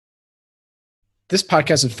This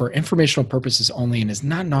podcast is for informational purposes only and is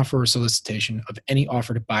not an offer or solicitation of any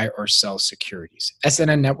offer to buy or sell securities.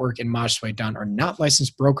 SNN Network and Maj Soueidan are not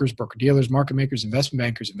licensed brokers, broker-dealers, market makers, investment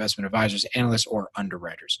bankers, investment advisors, analysts, or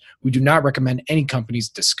underwriters. We do not recommend any companies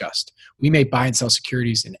discussed. We may buy and sell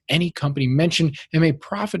securities in any company mentioned and may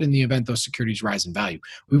profit in the event those securities rise in value.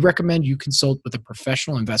 We recommend you consult with a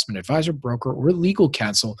professional investment advisor, broker, or legal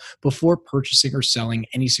counsel before purchasing or selling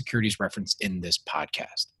any securities referenced in this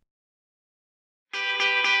podcast.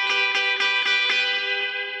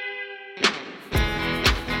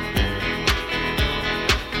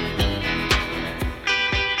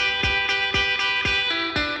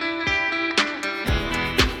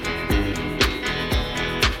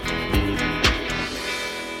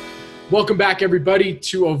 Welcome back, everybody,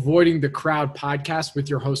 to Avoiding the Crowd podcast with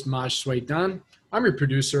your host, Maj Soueidan. I'm your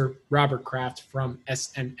producer, Robert Kraft from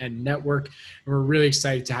SNN Network, and we're really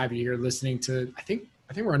excited to have you here listening to, I think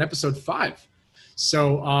we're on episode 5.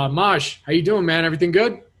 So, Maj, how you doing, man? Everything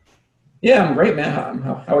good? Yeah, I'm great, man.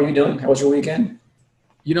 How are you doing? How was your weekend?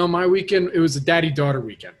 You know, my weekend, it was a daddy-daughter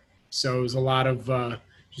weekend. So it was a lot of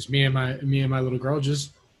just me and my little girl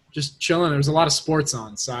just chilling. There was a lot of sports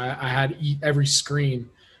on, so I had to eat every screen.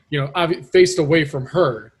 You know, I faced away from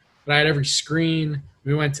her, but I had every screen.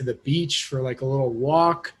 We went to the beach for like a little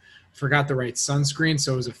walk. Forgot the right sunscreen,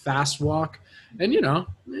 so it was a fast walk. And, you know,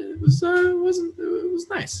 it was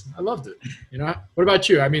nice. I loved it. You know, what about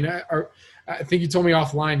you? I mean, I think you told me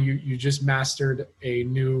offline you just mastered a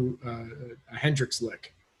new a Hendrix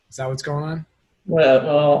lick. Is that what's going on?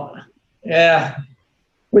 Well, yeah.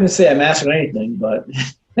 Wouldn't say I mastered anything, but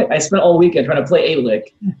I spent all weekend trying to play a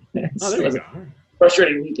lick. Oh, there you go.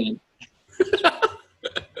 Frustrating weekend.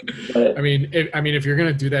 But, I mean, if you're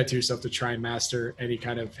gonna do that to yourself to try and master any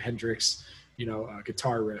kind of Hendrix,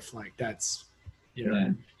 guitar riff, like that's,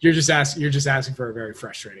 you're just asking for a very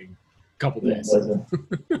frustrating couple days. I'm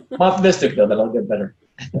optimistic though that I'll get better.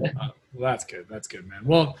 Well, that's good. That's good, man.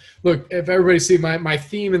 Well, look, if everybody see my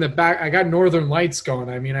theme in the back, I got Northern Lights going.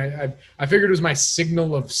 I mean, I figured it was my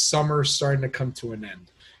signal of summer starting to come to an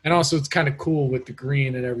end. And also, it's kind of cool with the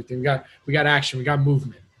green and everything. We got action, we got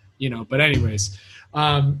movement, But anyways,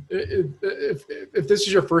 if this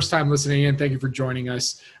is your first time listening in, thank you for joining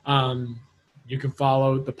us. You can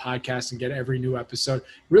follow the podcast and get every new episode,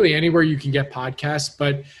 really anywhere you can get podcasts.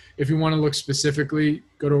 But if you want to look specifically,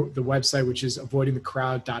 go to the website, which is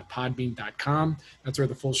avoidingthecrowd.podbean.com. That's where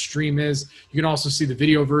the full stream is. You can also see the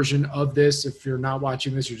video version of this. If you're not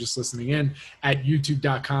watching this, you're just listening in at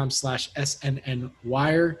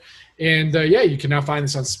youtube.com/SNNwire. And you can now find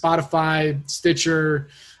this on Spotify, Stitcher,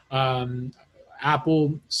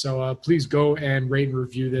 Apple. So please go and rate and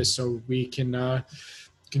review this so we can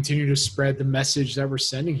continue to spread the message that we're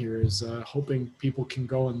sending here, is hoping people can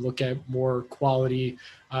go and look at more quality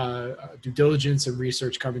due diligence and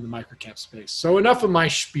research covering the microcap space. So enough of my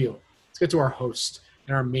spiel. Let's get to our host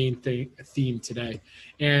and our main theme today.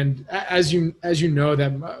 And as you know,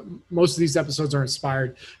 that most of these episodes are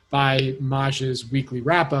inspired by Maj's weekly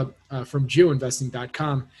wrap-up from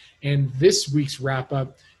geoinvesting.com. And this week's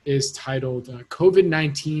wrap-up is titled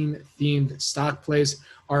COVID-19 themed stock plays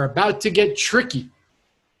are about to get tricky.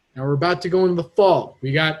 Now we're about to go into the fall.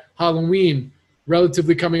 We got Halloween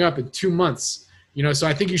relatively coming up in 2 months. So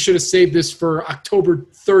I think you should have saved this for October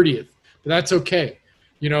 30th, but that's okay.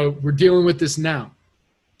 We're dealing with this now.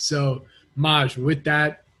 So Maj, with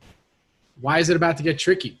that, why is it about to get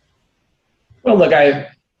tricky? Well, look, I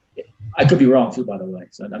could be wrong too, by the way.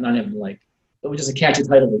 So I'm not even it was just a catchy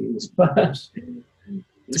title to use.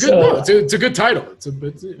 It's a good title.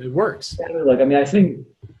 It works. Look, I mean, I think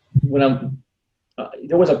when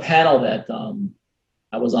there was a panel that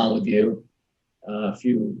I was on with you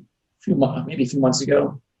maybe a few months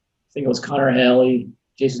ago. I think it was Connor Haley,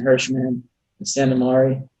 Jason Hirschman, and Sam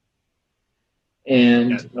Amari.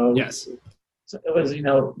 And yes. So it was,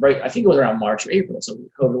 right. I think it was around March or April. So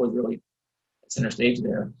COVID was really center stage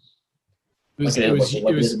there. It was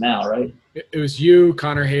now, right? It was you,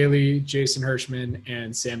 Connor Haley, Jason Hirschman,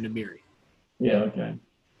 and Sam Namiri. Yeah. Okay.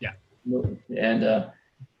 Yeah.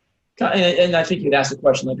 And I think you'd ask the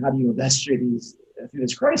question, how do you invest through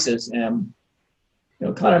this crisis? And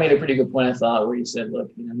Connor made a pretty good point, I thought, where he said,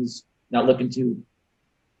 look, he's not looking to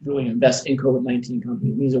really invest in COVID-19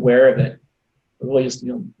 companies. He's aware of it, but really just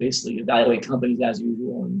basically evaluate companies as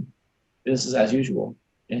usual and business as usual.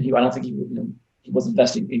 And I don't think he was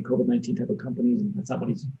investing in COVID-19 type of companies, and that's not what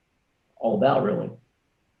he's all about, really.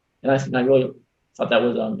 And I really thought that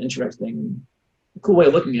was interesting and a cool way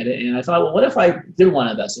of looking at it. And I thought, well, what if I didn't want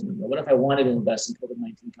to invest in them? What if I wanted to invest in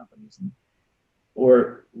COVID-19 companies,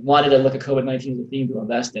 or wanted to look at COVID-19 as a theme to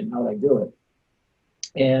invest in? How would I do it?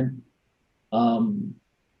 And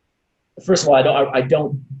First of all,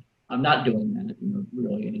 I'm not doing that,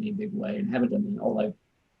 really in any big way, and haven't done that. All I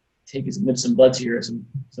take is nibs and buds here, some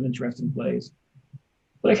interesting plays.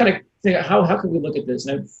 But I kind of think, how can we look at this?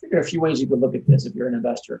 And I figured a few ways you could look at this if you're an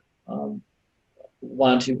investor,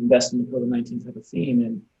 want to invest in the COVID-19 type of theme.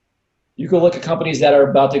 And you could look at companies that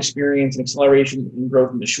are about to experience an acceleration in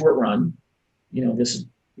growth in the short run. This is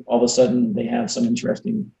all of a sudden they have some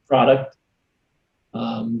interesting product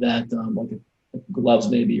like gloves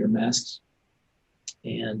maybe, or masks.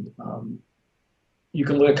 And you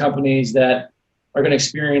can look at companies that are going to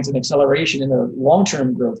experience an acceleration in their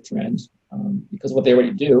long-term growth trends because of what they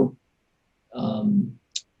already do. Home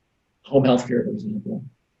healthcare, for example.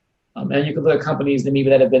 And you can look at companies that maybe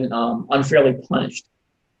have been unfairly punished,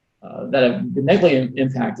 that have been negatively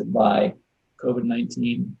impacted by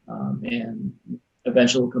COVID-19, and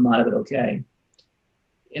eventually will come out of it okay.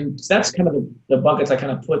 And so that's kind of the buckets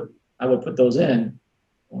I would put those in.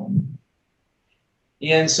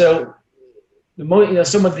 And so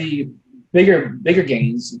some of the bigger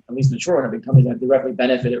gains, at least in the short run, have been companies that directly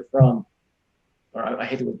benefited from, or I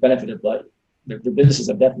hate the word benefited, but their businesses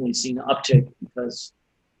have definitely seen an uptick because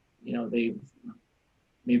they've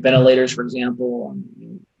made ventilators, for example,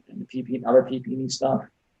 and the PPE, other PPE stuff.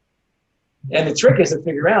 And the trick is to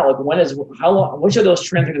figure out which of those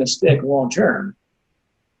trends are going to stick long term.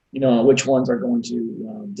 Which ones are going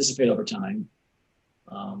to dissipate over time.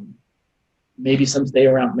 Maybe some stay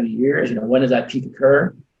around for many years. When does that peak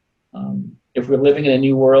occur? If we're living in a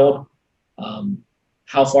new world,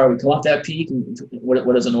 how far we come off that peak, and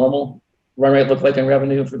what does a normal run rate look like in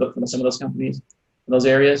revenue for some of those companies in those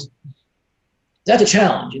areas? That's a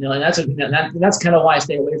challenge, and that's kind of why I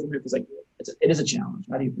stay away from it, because it is a challenge.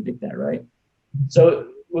 How do you predict that, right? So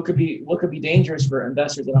what could be dangerous for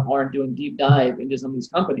investors that aren't doing deep dive into some of these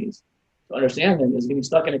companies to understand them is getting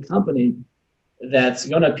stuck in a company that's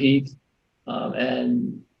going to peak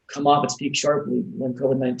and come off its peak sharply when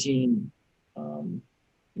COVID-19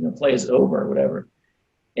 play is over or whatever.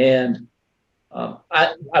 And but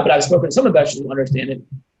I've spoken to some investors who understand it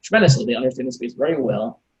tremendously. They understand the space very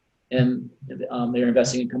well, and they're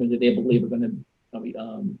investing in companies that they believe are going to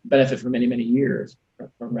benefit for many, many years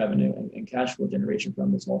from revenue and cash flow generation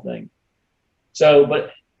from this whole thing. So,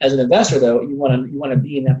 but as an investor, though, you want to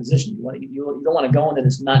be in that position. You don't want to go into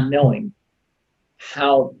this not knowing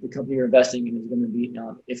how the company you're investing in is going to be,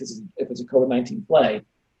 if it's a COVID-19 play,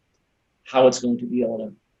 how it's going to be able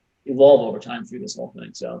to evolve over time through this whole thing.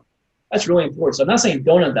 So that's really important. So I'm not saying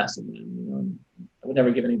don't invest in them. I would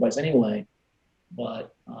never give any advice anyway,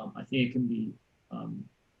 but I think it can be.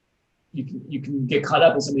 You can get caught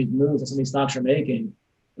up in some of these moves that some of these stocks are making,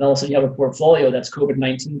 and all of a sudden you have a portfolio that's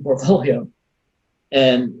COVID-19 portfolio,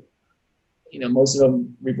 and most of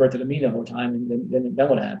them revert to the mean over time, and then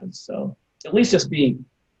what happens? So at least just be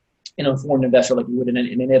an informed investor like you would in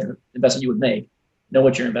any other investment you would make. Know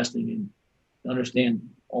what you're investing in, understand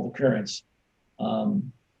all the currents. But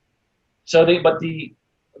the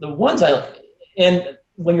ones and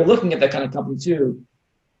when you're looking at that kind of company too.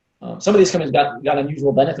 Some of these companies got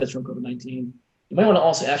unusual benefits from COVID-19. You might want to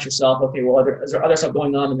also ask yourself, okay, well, is there other stuff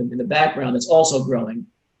going on in the background that's also growing,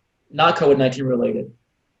 not COVID-19 related?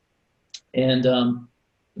 And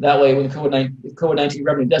that way, when COVID-19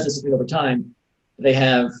 revenue does dissipate over time, they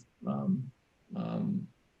have,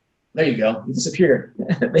 there you go, it disappeared.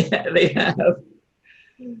 they have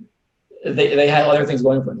other things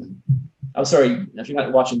going for them. I'm sorry, if you're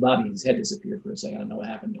not watching Bobby, his head disappeared for a second. I don't know what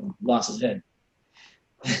happened to him. Lost his head.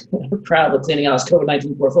 Proud of cleaning out his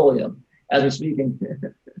COVID-19 portfolio as we're speaking.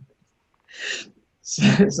 Where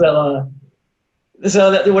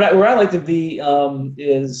I like to be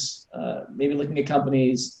is maybe looking at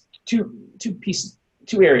companies, two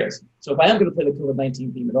areas. So if I am going to play the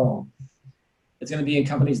COVID-19 theme at all, it's going to be in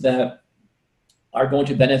companies that are going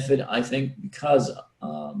to benefit, I think, because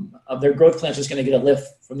of their growth plans, just going to get a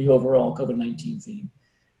lift from the overall COVID-19 theme.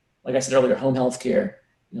 Like I said earlier, home health care.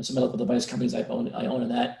 Some medical device companies I own in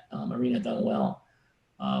that arena have done well.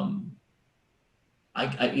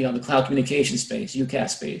 The cloud communication space,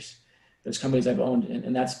 UCaaS space, there's companies I've owned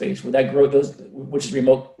in that space where that growth, which is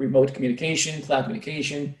remote communication, cloud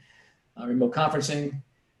communication, remote conferencing.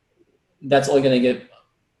 That's only going to get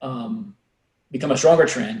become a stronger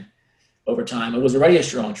trend over time. It was already a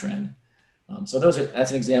strong trend. So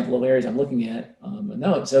that's an example of areas I'm looking at.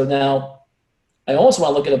 So now. I also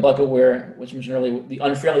want to look at a bucket which I mentioned earlier, the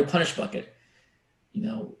unfairly punished bucket.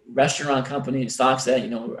 Restaurant companies, stocks that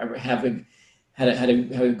have a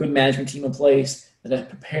good management team in place that have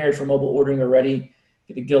prepared for mobile ordering already.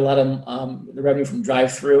 They get a lot of the revenue from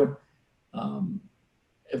drive-through,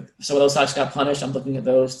 if some of those stocks got punished, I'm looking at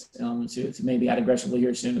those to maybe add aggressively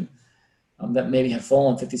here soon. That maybe have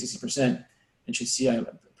fallen 50, 60% and should see a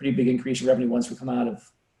pretty big increase in revenue once we come out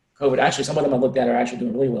of COVID. Actually, some of them I looked at are actually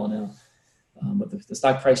doing really well now, but the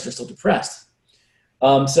stock prices are still depressed.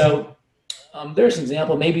 So there's an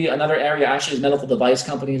example. Maybe another area actually is medical device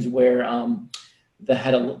companies where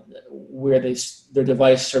their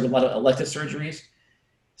device served a lot of elective surgeries.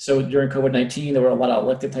 So during COVID-19, there were a lot of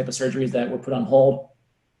elective type of surgeries that were put on hold.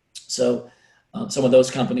 So some of those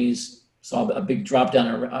companies saw a big drop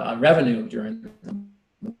down on revenue during,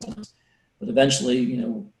 but eventually,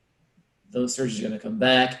 those surgeries are going to come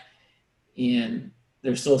back, and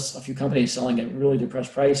there's still a few companies selling at really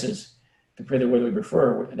depressed prices compared to where we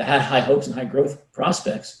prefer, that had high hopes and high growth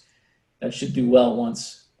prospects that should do well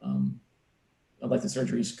once elective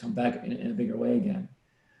surgeries come back in a bigger way again.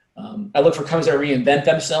 I look for companies that reinvent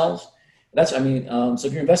themselves. So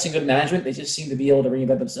if you're investing in good management, they just seem to be able to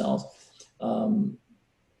reinvent themselves.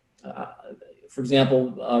 For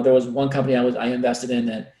example, there was one company I invested in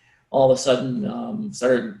that all of a sudden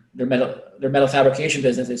started their metal fabrication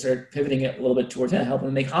business. They started pivoting it a little bit towards helping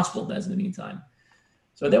them make hospital beds in the meantime.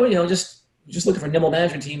 So they were, just looking for nimble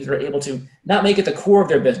management teams that are able to not make it the core of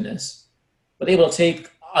their business, but able to take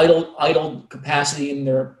idle capacity in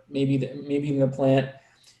their maybe in the plant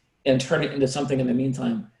and turn it into something in the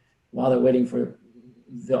meantime while they're waiting for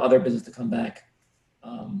the other business to come back.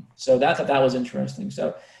 So I thought that was interesting.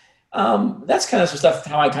 So that's kind of some stuff,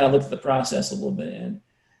 how I kind of looked at the process a little bit. And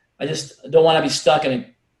I just don't want to be stuck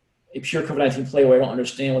in a pure COVID-19 play where I don't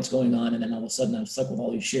understand what's going on. And then all of a sudden I'm stuck with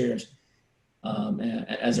all these shares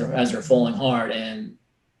as they're falling hard, and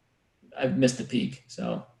I've missed the peak.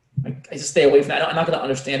 So I just stay away from that. I'm not going to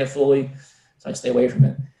understand it fully, so I stay away from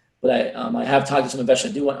it. But I have talked to some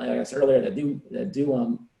investors like I said earlier, that do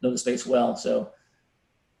know the space well. So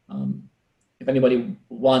if anybody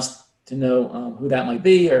wants to know who that might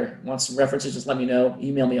be or wants some references, just let me know.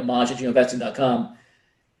 Email me at maj@geoinvesting.com,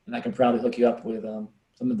 and I can probably hook you up with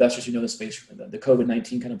some investors who know the space, the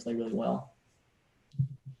COVID-19 kind of play really well.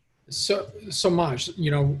 So Maj,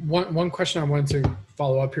 one question I wanted to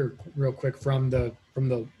follow up here real quick from the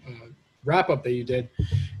wrap up that you did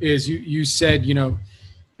is you said,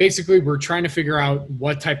 basically we're trying to figure out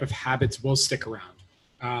what type of habits will stick around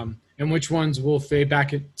and which ones will fade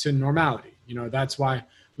back to normality. That's why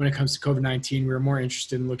when it comes to COVID-19, we're more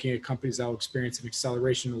interested in looking at companies that will experience an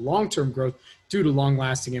acceleration in long-term growth due to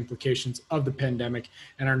long-lasting implications of the pandemic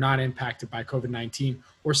and are not impacted by COVID-19,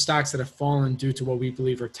 or stocks that have fallen due to what we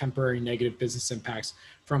believe are temporary negative business impacts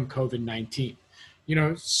from COVID-19.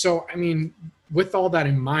 So, with all that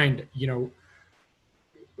in mind,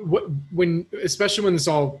 especially when this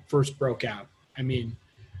all first broke out,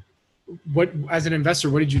 what, as an investor,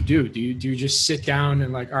 what did you do? Do you just sit down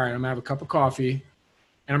and all right, I'm gonna have a cup of coffee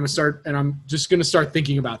and I'm just going to start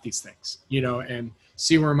thinking about these things, and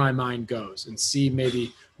see where my mind goes and see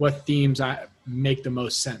maybe what themes make the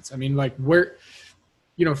most sense. Where,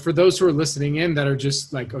 for those who are listening in that are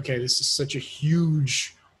just okay, this is such a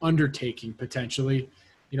huge undertaking potentially,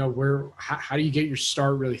 how do you get your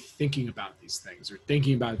start really thinking about these things or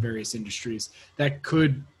thinking about various industries that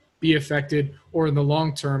could be affected or in the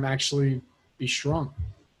long term actually be strong?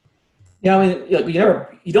 Yeah,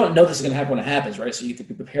 you don't know this is going to happen when it happens, right? So you could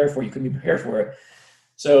be prepared for it. You couldn't be prepared for it.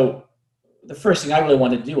 So the first thing I really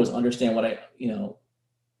wanted to do was understand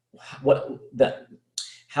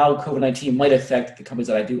how COVID-19 might affect the companies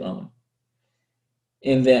that I do own.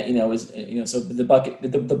 And that, so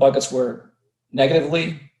the buckets were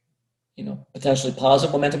negatively, potentially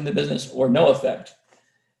positive momentum in the business or no effect.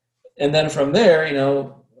 And then from there,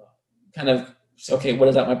 kind of, okay, what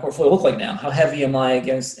does my portfolio look like now? How heavy am I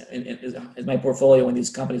against is my portfolio when these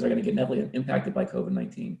companies are going to get heavily impacted by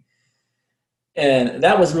COVID-19? And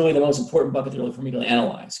that was really the most important bucket for me to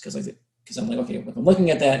analyze, because I'm like, okay, if I'm looking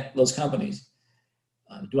at those companies,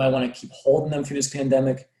 do I want to keep holding them through this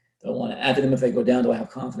pandemic? Do I want to add to them if they go down? Do I have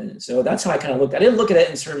confidence? So that's how I kind of looked. I didn't look at it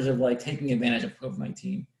in terms of taking advantage of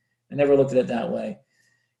COVID-19. I never looked at it that way.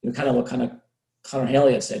 Kind of what Connor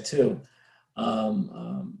Haley had said too.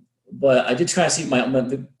 But I did try to see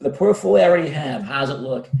the portfolio I already have. How does it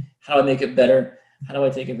look? How do I make it better? How do I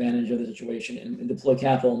take advantage of the situation and deploy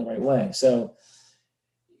capital in the right way? So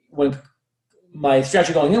when my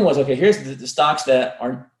strategy going in was, okay, here's the stocks that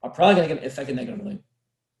are probably going to get affected negatively.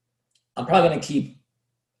 I'm probably going to keep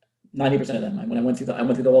 90% of them. When I went through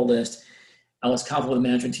the whole list, I was confident with the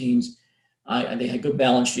management teams. They had good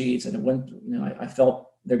balance sheets, and I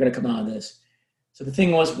felt they're going to come out of this. So the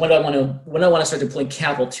thing was, when do I want to start deploying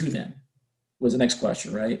capital to them was the next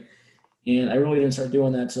question, right? And I really didn't start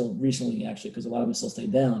doing that until recently, actually, because a lot of them still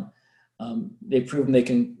stayed down. They've proven they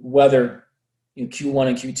can weather Q1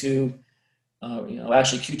 and Q2.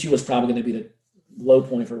 Actually Q2 was probably going to be the low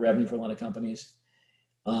point for revenue for a lot of companies.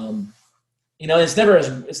 It's never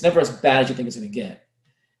as bad as you think it's going to get,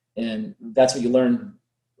 and that's what you learn.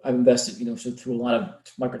 I've invested, through a lot of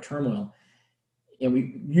market turmoil,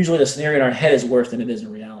 and usually the scenario in our head is worse than it is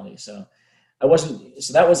in reality. So that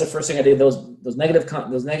was the first thing I did. Those negative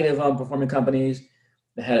performing companies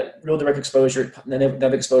that had real direct exposure,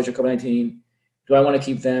 negative exposure to COVID-19. Do I want to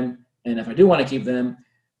keep them? And if I do want to keep them,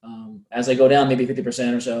 as I go down maybe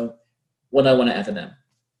 50% or so, what do I want to add to them?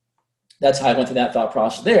 That's how I went through that thought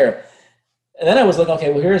process there. And then I was looking,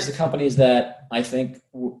 okay, well, here's the companies that I think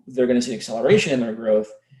they're going to see acceleration in their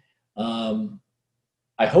growth.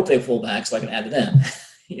 I hope they pull back so I can add to them,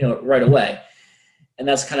 right away. And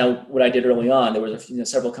that's kind of what I did early on. There was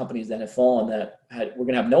several companies that had fallen that were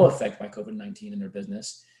going to have no effect by COVID-19 in their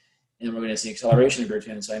business, and we're going to see acceleration in growth.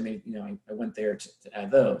 And so I went there to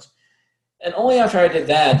add those. And only after I did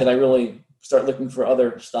that did I really start looking for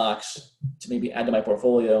other stocks to maybe add to my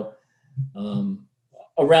portfolio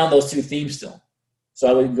around those two themes still. So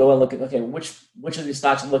I would go and look at, okay, which of these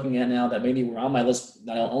stocks I'm looking at now that maybe were on my list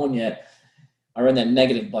that I don't own yet are in that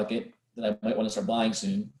negative bucket that I might want to start buying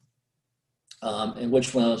soon. And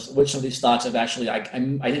which of these stocks I've actually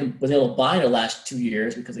was able to buy in the last 2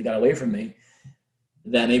 years because they got away from me,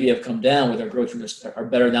 that maybe have come down where their growth rates are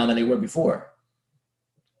better now than they were before.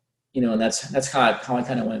 And that's how I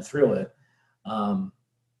kind of went through it. And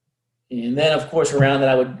then of course around that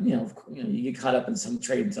I would you get caught up in some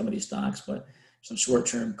trade in some of these stocks, but some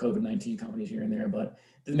short-term COVID-19 companies here and there, but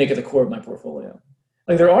didn't make it the core of my portfolio.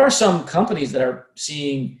 Like there are some companies that are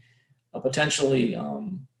seeing a potentially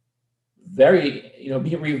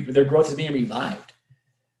their growth is being revived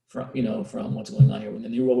from what's going on here in the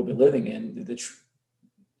new world we'll be living in. The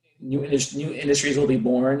new industries will be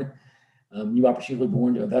born, new opportunities will be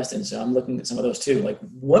born to invest in. So I'm looking at some of those too. Like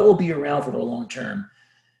what will be around for the long term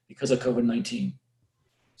because of COVID-19?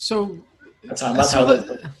 So that's how.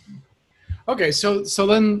 Okay, so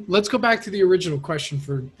then let's go back to the original question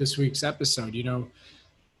for this week's episode.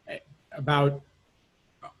 About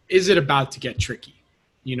is it about to get tricky?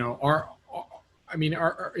 Is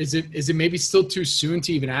it maybe still too soon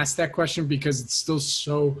to even ask that question because it's still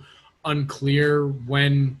so unclear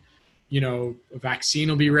when a vaccine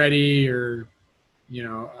will be ready or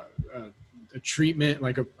a treatment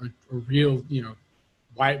like a real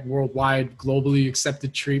worldwide globally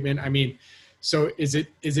accepted treatment. So is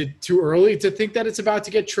it too early to think that it's about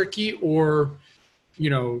to get tricky, or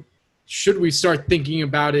should we start thinking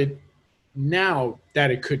about it now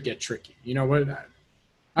that it could get tricky? I don't know.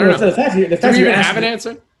 The fact Do you even have an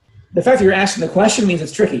answer? The fact that you're asking the question means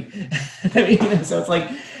it's tricky. So it's like,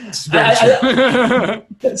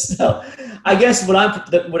 so I guess what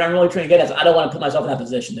I'm really trying to get at is I don't want to put myself in that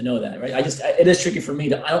position to know that, right? It is tricky for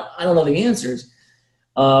me I don't know the answers.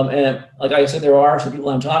 And like I said, there are some people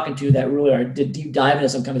I'm talking to that really did deep dive into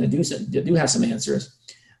some companies that do have some answers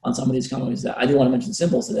on some of these companies that I do want to mention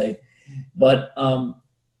symbols today. But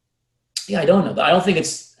I don't know. I don't think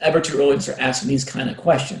it's ever too early to start asking these kind of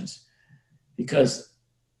questions because,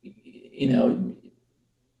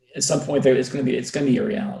 at some point it's going to be a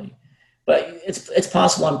reality. But it's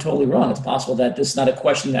possible I'm totally wrong. It's possible that this is not a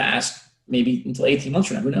question to ask maybe until 18 months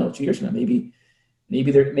from now. Who knows? 2 years from now, maybe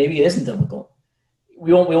it isn't difficult.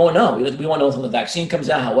 We won't know. We won't know until the vaccine comes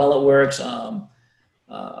out, how well it works.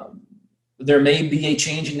 There may be a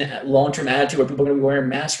change in long-term attitude where people are going to be wearing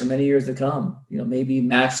masks for many years to come. Maybe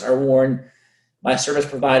masks are worn by service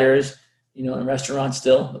providers, in restaurants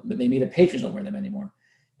still, but maybe the patrons don't wear them anymore.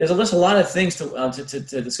 There's just a lot of things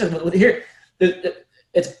to discuss. But here,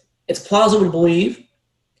 it's plausible to believe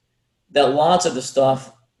that lots of the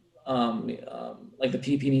stuff, like the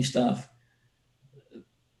PPE stuff,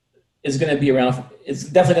 is going to be around. It's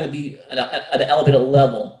definitely going to be at an elevated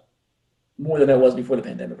level more than it was before the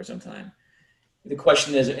pandemic for some time. The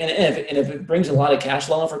question is, and if it brings a lot of cash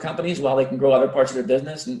flow for companies while they can grow other parts of their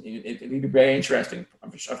business, and it'd be very interesting.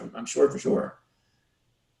 I'm sure for sure.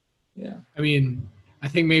 Yeah. I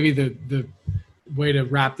think maybe the way to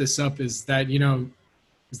wrap this up is that,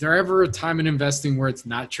 is there ever a time in investing where it's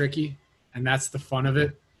not tricky and that's the fun of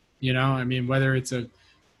it? Whether it's a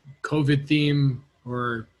COVID theme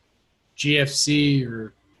or GFC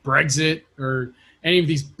or Brexit or any of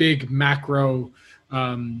these big macro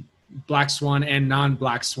black swan and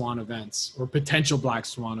non-black swan events or potential black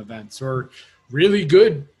swan events or really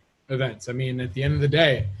good events. At the end of the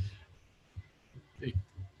day,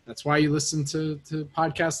 that's why you listen to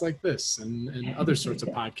podcasts like this and other sorts of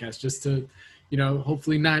podcasts, just to,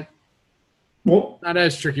 hopefully not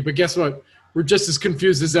as tricky. But guess what? we're just as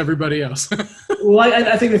confused as everybody else. Well,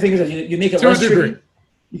 I think the thing is that you make it To a less tricky. degree.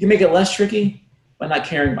 You can make it less tricky by not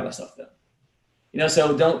caring about that stuff, though.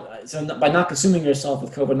 By not consuming yourself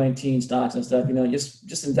with COVID-19 stocks and stuff,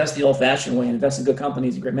 just invest the old-fashioned way and invest in good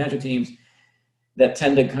companies and great management teams that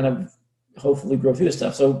tend to kind of hopefully grow through this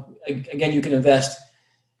stuff. So again, you can invest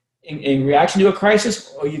in reaction to a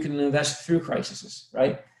crisis, or you can invest through crises,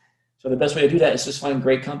 right? So the best way to do that is just find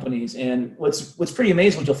great companies. And what's pretty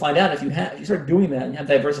amazing, what you'll find out if you start doing that and you have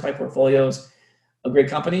diversified portfolios of great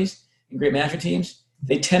companies and great management teams,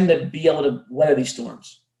 they tend to be able to weather these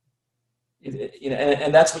storms.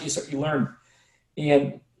 And that's what you learn.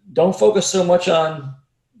 And don't focus so much on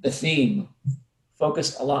the theme.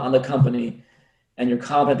 Focus a lot on the company, and you're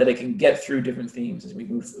confident that it can get through different themes as we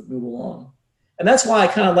move along. And that's why I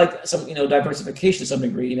kind of like some diversification to some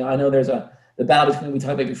degree. I know there's the battle we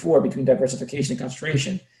talked about before between diversification and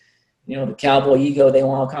concentration. The cowboy ego, they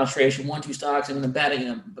want all concentration, 1-2 stocks. I'm going to bat it.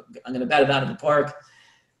 I'm going to bat it out of the park.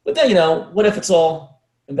 But then what if it's all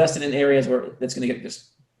invested in areas where that's going to get just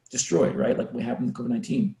destroyed, right? Like what happened with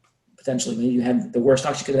COVID-19. Potentially, maybe you had the worst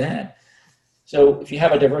stocks you could have had. So if you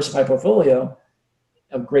have a diversified portfolio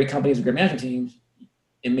of great companies and great management teams,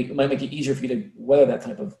 it might make it easier for you to weather that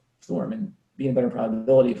type of storm and be in a better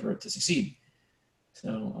probability for it to succeed.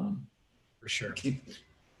 So for sure. I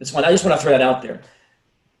just want to throw that out there.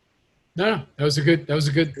 No, that was a good pitch. That was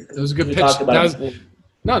a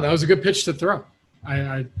good pitch to throw.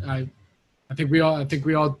 I think we all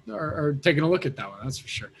are taking a look at that one. That's for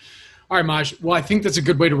sure. All right, Maj. Well, I think that's a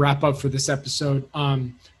good way to wrap up for this episode.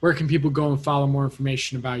 Where can people go and follow more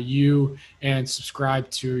information about you and subscribe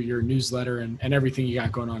to your newsletter and everything you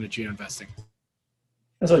got going on at GeoInvesting?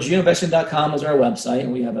 So geoinvesting.com is our website,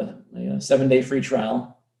 and we have a 7-day free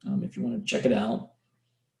trial if you want to check it out.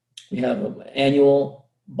 We have annual,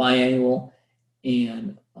 biannual,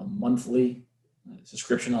 and monthly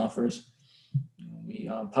subscription offers.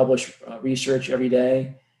 We publish research every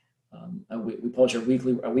day. We publish our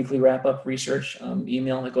weekly wrap-up research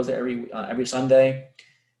email that goes out every Sunday.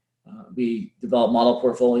 We develop model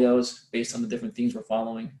portfolios based on the different themes we're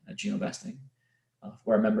following at GeoInvesting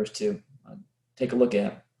for our members to take a look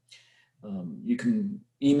at. You can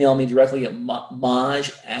email me directly at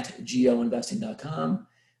maj@geoinvesting.com.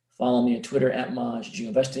 Follow me at Twitter at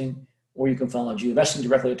maj_geoinvesting, or you can follow GeoInvesting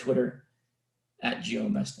directly at Twitter at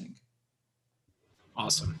GeoInvesting.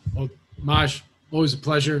 Awesome. Well, Maj, always a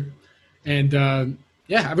pleasure. And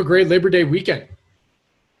have a great Labor Day weekend.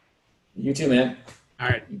 You too, man. All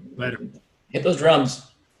right. Later. Hit those drums.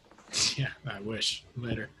 Yeah, I wish.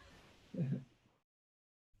 Later.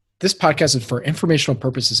 This podcast is for informational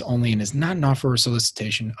purposes only and is not an offer or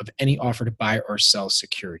solicitation of any offer to buy or sell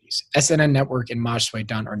securities. SNN Network and Maj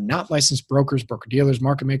Soueidan are not licensed brokers, broker-dealers,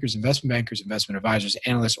 market makers, investment bankers, investment advisors,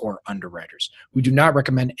 analysts, or underwriters. We do not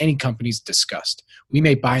recommend any companies discussed. We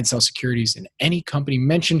may buy and sell securities in any company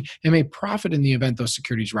mentioned and may profit in the event those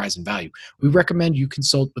securities rise in value. We recommend you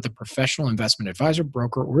consult with a professional investment advisor,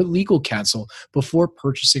 broker, or legal counsel before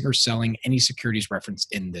purchasing or selling any securities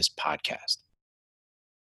referenced in this podcast.